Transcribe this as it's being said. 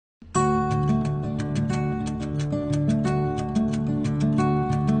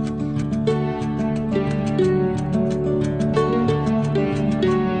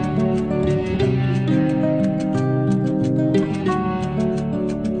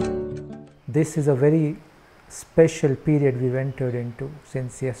this is a very special period we've entered into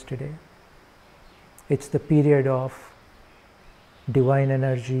since yesterday. It's the period of divine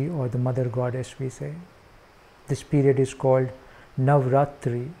energy, or the Mother Goddess, we say. This period is called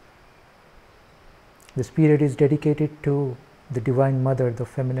Navratri. This period is dedicated to the Divine Mother, the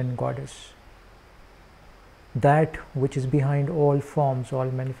feminine goddess, that which is behind all forms,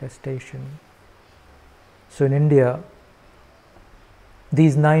 all manifestation. So in India,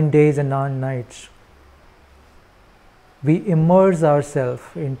 these 9 days and 9 nights, we immerse ourselves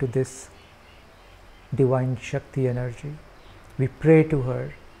into this divine Shakti energy. We pray to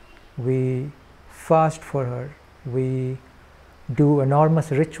her, we fast for her, we do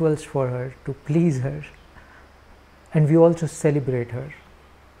enormous rituals for her to please her, and we also celebrate her.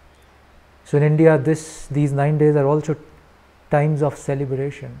 So in India, these 9 days are also times of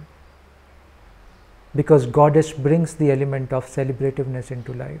celebration, because Goddess brings the element of celebrativeness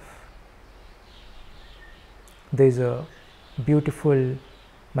into life. There is a beautiful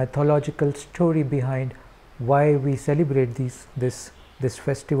mythological story behind why we celebrate this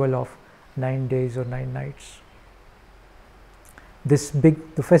festival of 9 days or 9 nights.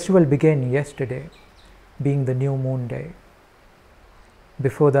 The festival began yesterday, being the new moon day.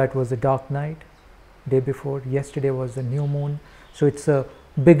 Before that was the dark night. Day before, yesterday was the new moon. So it's a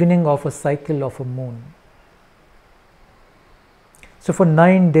beginning of a cycle of a moon. So for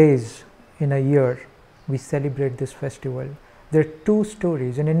 9 days in a year, we celebrate this festival. There are 2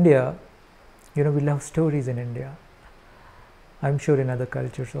 stories in India. We love stories in India. I'm sure in other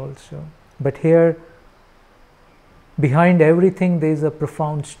cultures also. But here, behind everything, there is a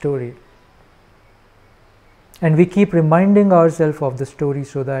profound story. And we keep reminding ourselves of the story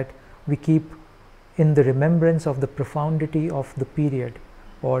so that we keep in the remembrance of the profundity of the period,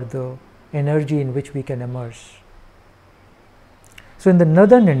 or the energy in which we can immerse. So in the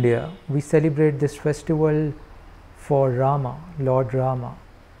northern India, we celebrate this festival for Rama, Lord Rama.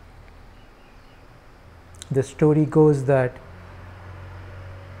 The story goes that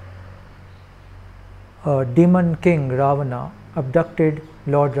a demon king, Ravana, abducted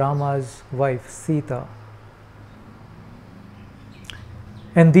Lord Rama's wife, Sita.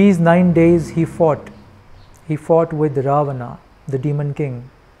 And these 9 days he fought with Ravana, the demon king,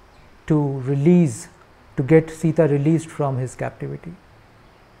 to get Sita released from his captivity.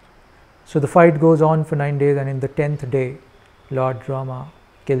 So the fight goes on for 9 days, and in the 10th day, Lord Rama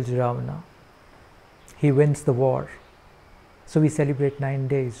kills Ravana. He wins the war. So we celebrate 9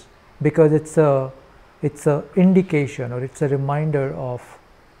 days because it's a indication, or it's a reminder of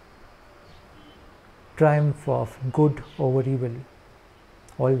triumph of good over evil,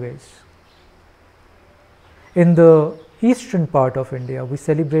 always. In the eastern part of India, we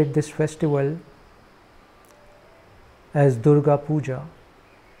celebrate this festival as Durga Puja.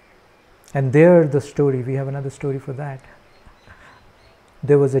 And there the story, we have another story for that.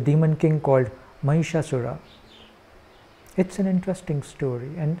 There was a demon king called Mahishasura. It's an interesting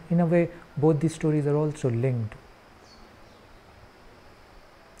story, and in a way both these stories are also linked.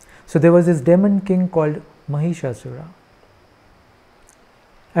 So there was this demon king called Mahishasura.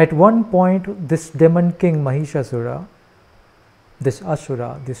 At one point, this demon king Mahishasura, this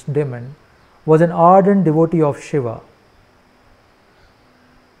Asura, this demon, was an ardent devotee of Shiva.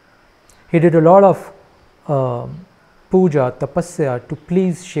 He did a lot of puja, tapasya to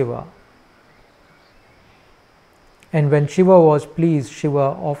please Shiva. And when Shiva was pleased,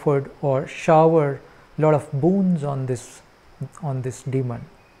 Shiva offered or showered a lot of boons on this demon.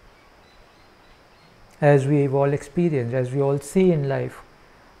 As we have all experienced, as we all see in life,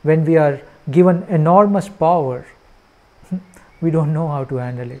 when we are given enormous power, we don't know how to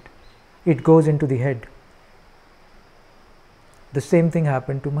handle it. It goes into the head. The same thing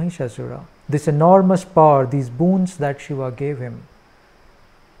happened to Mahishasura. This enormous power, these boons that Shiva gave him,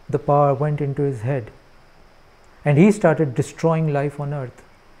 the power went into his head. And he started destroying life on earth.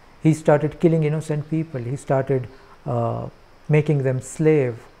 He started killing innocent people. He started making them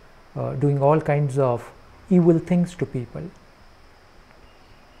slave, doing all kinds of evil things to people.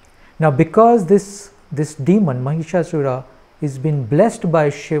 Now, because this demon, Mahishasura, is been blessed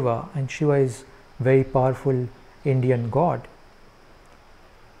by Shiva, and Shiva is very powerful Indian god,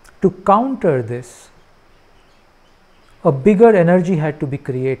 to counter this, a bigger energy had to be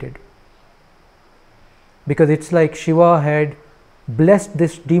created. Because it's like Shiva had blessed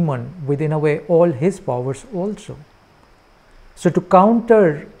this demon with, in a way, all his powers also. So to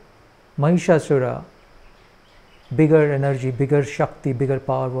counter Mahishasura, bigger energy, bigger Shakti, bigger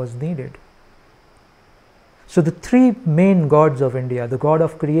power was needed. So the 3 main gods of India, the god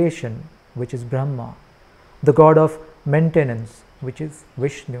of creation, which is Brahma, the god of maintenance, which is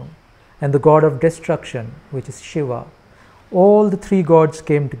Vishnu, and the god of destruction, which is Shiva. All the three gods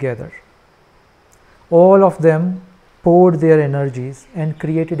came together. All of them poured their energies and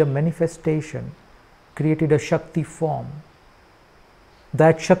created a manifestation, created a Shakti form.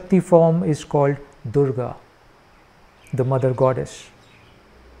 That Shakti form is called Durga, the mother goddess.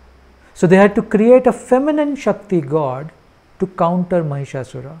 So they had to create a feminine Shakti god to counter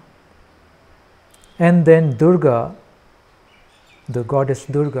Mahishasura. And then Durga, the goddess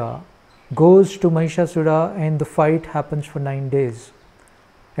Durga, goes to Mahishasura, and the fight happens for 9 days.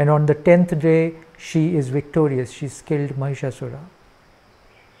 And on the 10th day, she is victorious. She's killed Mahishasura.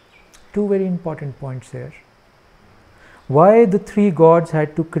 Two very important points here. Why the three gods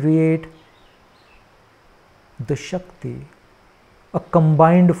had to create the Shakti, a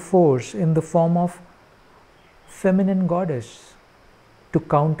combined force in the form of feminine goddess to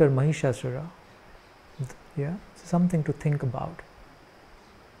counter Mahishasura. Yeah, something to think about.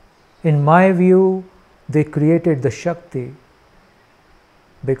 In my view, they created the Shakti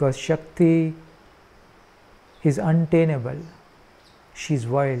because Shakti is untamable. She's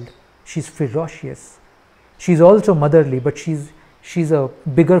wild, she's ferocious. She's also motherly, but she's a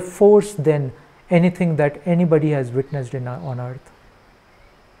bigger force than anything that anybody has witnessed on earth.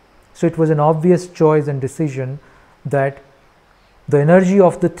 So it was an obvious choice and decision that the energy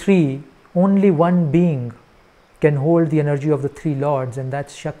of the three, only one being can hold the energy of the three lords, and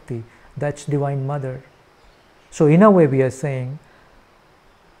that's Shakti, that's Divine Mother. So in a way we are saying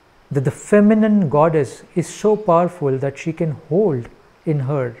that the feminine goddess is so powerful that she can hold in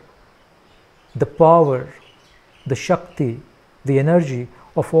her the power, the Shakti, the energy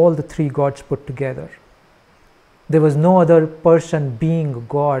of all the three gods put together. There was no other person, being,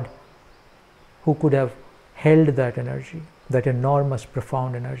 God, who could have held that energy, that enormous,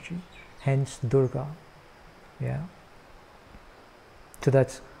 profound energy. Hence Durga. Yeah. So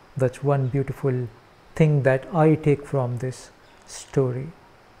that's one beautiful thing that I take from this story.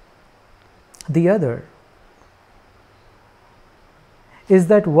 The other is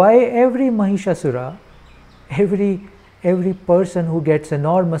that why every Mahishasura, every person who gets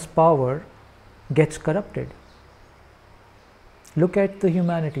enormous power gets corrupted. Look at the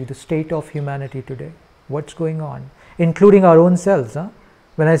humanity, the state of humanity today. What's going on? Including our own selves.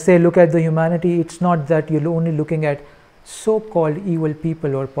 When I say look at the humanity, it's not that you're only looking at so-called evil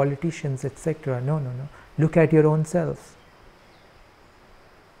people or politicians, etc. No. Look at your own selves.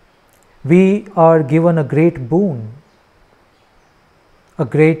 We are given a great boon, a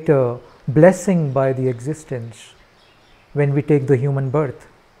great blessing by the existence when we take the human birth.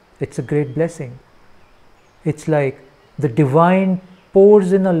 It's a great blessing. It's like the divine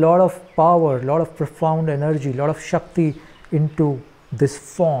pours in a lot of power, a lot of profound energy, a lot of Shakti into this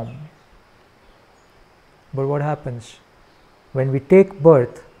form. But what happens? When we take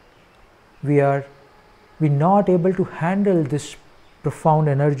birth, we're not able to handle this profound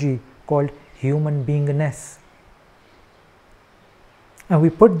energy called human beingness. And we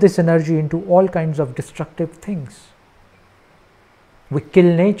put this energy into all kinds of destructive things. We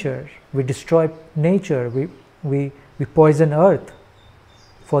kill nature, we destroy nature, we poison earth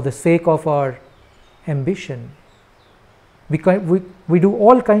for the sake of our ambition. We do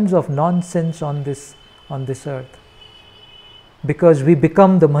all kinds of nonsense on this earth because we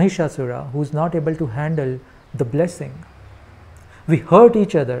become the Mahishasura who is not able to handle the blessing. We hurt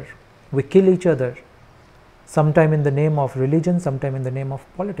each other, we kill each other, sometime in the name of religion, sometime in the name of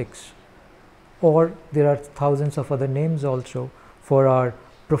politics, or there are thousands of other names also for our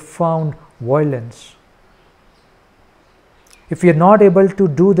profound violence. If we are not able to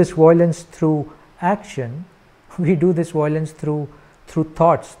do this violence through action, we do this violence through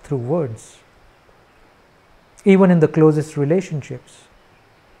thoughts, through words. Even in the closest relationships,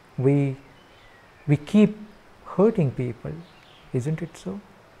 we keep hurting people, isn't it so?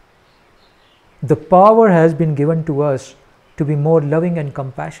 The power has been given to us to be more loving and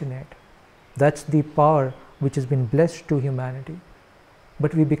compassionate. That's the power which has been blessed to humanity.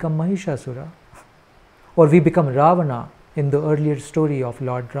 But we become Mahishasura, or we become Ravana in the earlier story of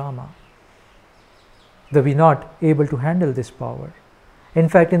Lord Rama. That we're not able to handle this power. In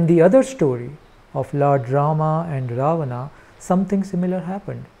fact, in the other story of Lord Rama and Ravana, something similar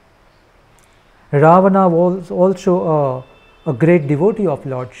happened. Ravana was also a great devotee of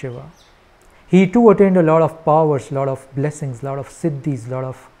Lord Shiva. He too attained a lot of powers, a lot of blessings, a lot of siddhis, a lot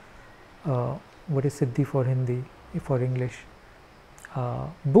of, what is siddhi for Hindi, for English?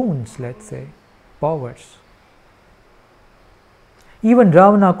 Boons, let's say, powers. Even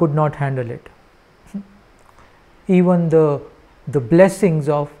Ravana could not handle it. Even the blessings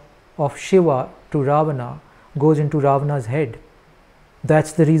of Shiva to Ravana goes into Ravana's head.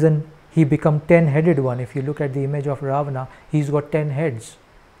 That's the reason he become 10-headed one. If you look at the image of Ravana, he's got 10 heads.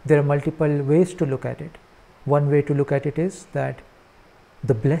 There are multiple ways to look at it. One way to look at it is that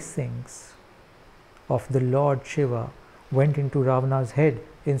the blessings of the Lord Shiva went into Ravana's head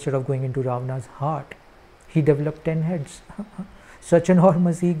instead of going into Ravana's heart. He developed 10 heads. Such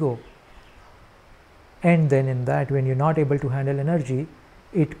enormous ego. And then in that, when you're not able to handle energy,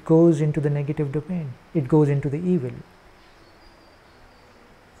 it goes into the negative domain. It goes into the evil.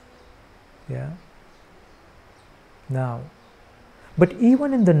 Yeah. Now, but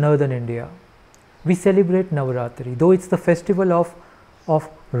even in the northern India, we celebrate Navratri, though it's the festival of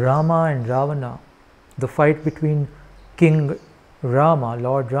Rama and Ravana, the fight between King Rama,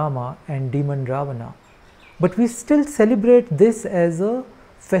 Lord Rama, and demon Ravana. But we still celebrate this as a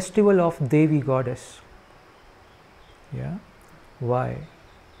festival of Devi goddess. Yeah. Why?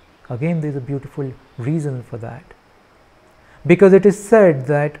 Again, there is a beautiful reason for that. Because it is said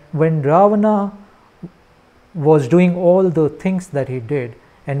that when Ravana was doing all the things that he did,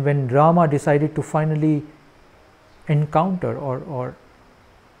 and when Rama decided to finally encounter or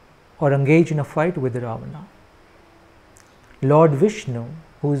engage in a fight with Ravana, Lord Vishnu,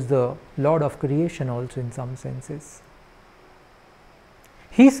 who is the Lord of creation also in some senses,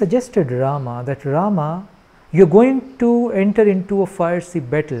 he suggested Rama that, Rama, you're going to enter into a fiery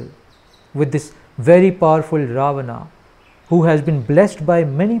battle with this very powerful Ravana, who has been blessed by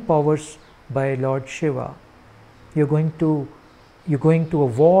many powers by Lord Shiva. You're going to a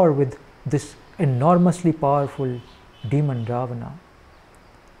war with this enormously powerful demon Ravana.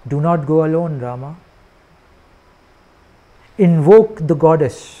 Do not go alone, Rama. Invoke the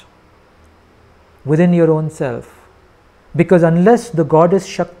goddess within your own self, because unless the goddess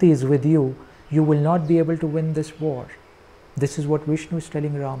Shakti is with you, you will not be able to win this war. This is what Vishnu is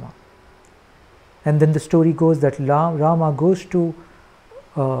telling Rama. And then the story goes that Rama goes to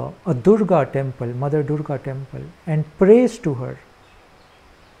a Durga temple, Mother Durga temple, and prays to her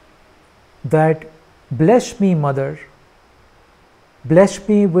that, bless me, Mother, bless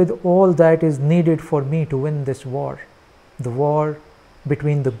me with all that is needed for me to win this war, the war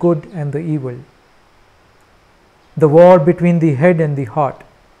between the good and the evil, the war between the head and the heart,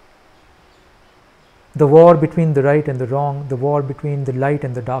 the war between the right and the wrong, the war between the light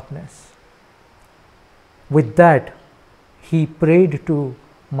and the darkness. With that, he prayed to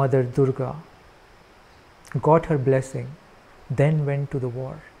Mother Durga, got her blessing, then went to the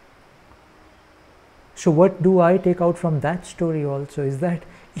war. So what do I take out from that story also is that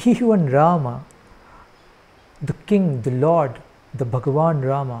even Rama, the king, the Lord, the Bhagavan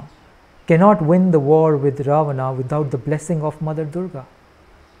Rama, cannot win the war with Ravana without the blessing of Mother Durga.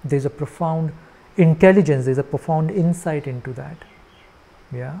 There is a profound intelligence, there is a profound insight into that.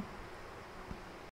 Yeah.